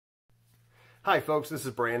Hi folks, this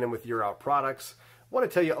is Brandon with UrOUT Products. I want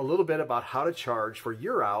to tell you a little bit about how to charge for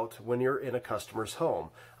UrOUT when you're in a customer's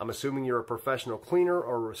home. I'm assuming you're a professional cleaner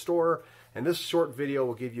or restorer, and this short video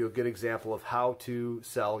will give you a good example of how to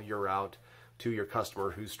sell UrOUT to your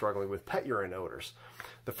customer who's struggling with pet urine odors.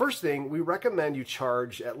 The first thing, we recommend you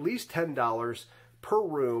charge at least $10 per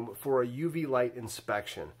room for a UV light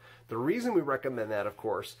inspection. The reason we recommend that, of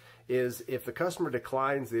course, is if the customer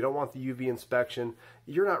declines, they don't want the UV inspection,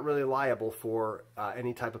 you're not really liable for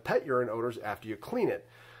any type of pet urine odors after you clean it.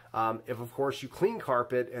 If, of course, you clean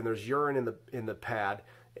carpet and there's urine in the pad,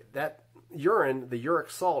 that urine, the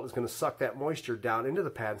uric salt, is going to suck that moisture down into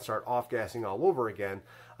the pad and start off-gassing all over again,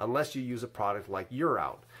 unless you use a product like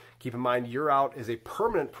UrOUT. Keep in mind, UrOUT is a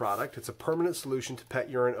permanent product. It's a permanent solution to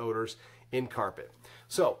pet urine odors in carpet.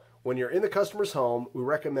 So when you're in the customer's home, we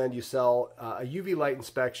recommend you sell a UV light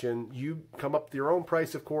inspection. You come up with your own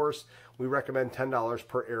price, of course. We recommend $10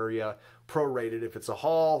 per area, prorated. If it's a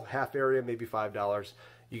hall, half area, maybe $5.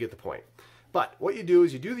 You get the point. But what you do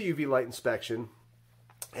is you do the UV light inspection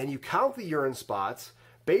and you count the urine spots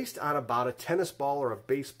based on about a tennis ball or a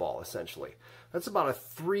baseball, essentially. That's about a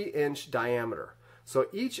 3-inch diameter. So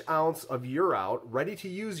each ounce of UrOUT,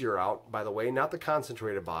 ready-to-use UrOUT, by the way, not the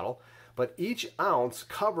concentrated bottle, but each ounce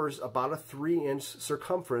covers about a 3-inch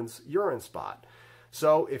circumference urine spot.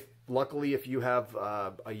 So luckily if you have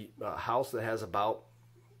a house that has about,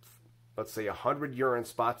 let's say, 100 urine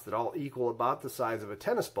spots that all equal about the size of a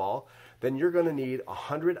tennis ball, then you're going to need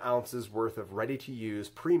 100 ounces worth of ready-to-use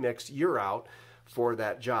pre-mixed UrOUT for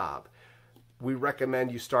that job. We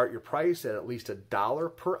recommend you start your price at least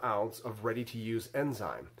 $1 per ounce of ready-to-use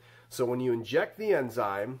enzyme. So when you inject the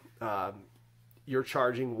enzyme, you're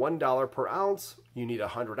charging $1 per ounce. You need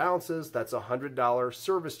 100 ounces. That's a $100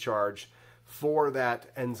 service charge for that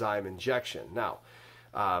enzyme injection. Now,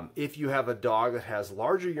 if you have a dog that has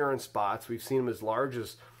larger urine spots, we've seen them as large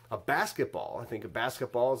as a basketball. I think a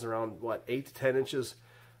basketball is around, 8 to 10 inches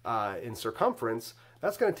in circumference.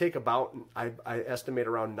 That's going to take about, I estimate,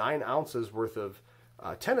 around 9 ounces worth of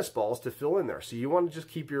tennis balls to fill in there. So you want to just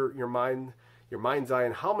keep your mind's eye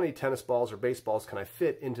on how many tennis balls or baseballs can I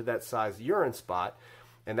fit into that size urine spot,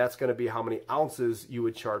 and that's going to be how many ounces you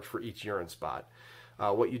would charge for each urine spot.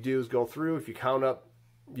 What you do is go through, if you count up,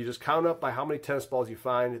 you just count up by how many tennis balls you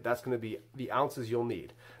find, that's going to be the ounces you'll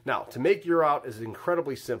need. Now, to make UrOUT is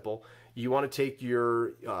incredibly simple. You want to take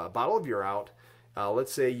your bottle of UrOUT,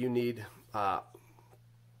 let's say you need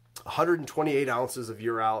 128 ounces of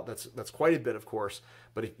UrOUT. That's quite a bit, of course,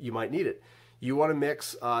 but you might need it. You want to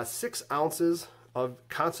mix 6 ounces of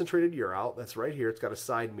concentrated UrOUT, that's right here, it's got a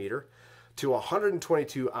side meter, to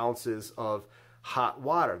 122 ounces of hot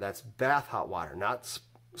water. That's bath hot water, not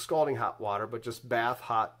scalding hot water, but just bath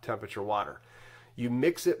hot temperature water. You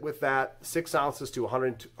mix it with that. 6 ounces to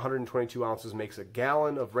 122 ounces makes a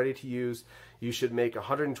gallon of ready-to-use. You should make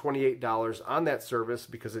 $128 on that service,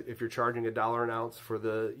 because if you're charging $1 an ounce for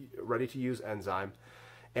the ready-to-use enzyme,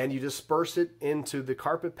 and you disperse it into the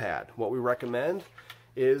carpet pad. What we recommend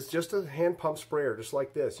is just a hand pump sprayer, just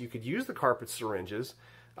like this. You could use the carpet syringes,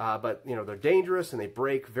 but they're dangerous and they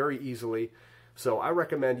break very easily. So I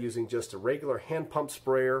recommend using just a regular hand pump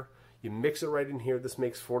sprayer. You mix it right in here. This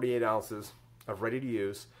makes 48 ounces of ready to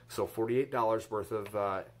use, so $48 worth of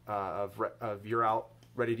UrOUT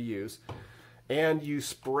ready to use. And you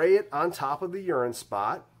spray it on top of the urine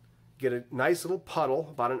spot, get a nice little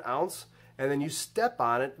puddle, about an ounce, and then you step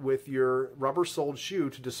on it with your rubber-soled shoe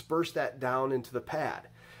to disperse that down into the pad.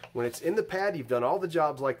 When it's in the pad, you've done all the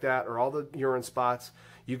jobs like that, or all the urine spots,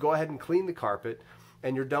 you go ahead and clean the carpet,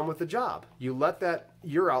 and you're done with the job. You let that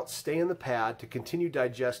UrOUT stay in the pad to continue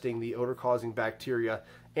digesting the odor-causing bacteria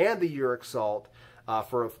and the uric salt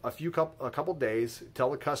for a couple days. Tell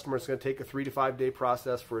the customer it's going to take a 3 to 5 day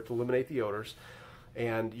process for it to eliminate the odors,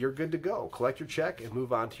 and you're good to go. Collect your check and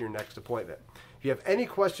move on to your next appointment. If you have any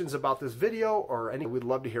questions about this video or we'd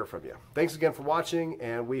love to hear from you. Thanks again for watching,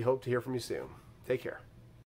 and we hope to hear from you soon. Take care.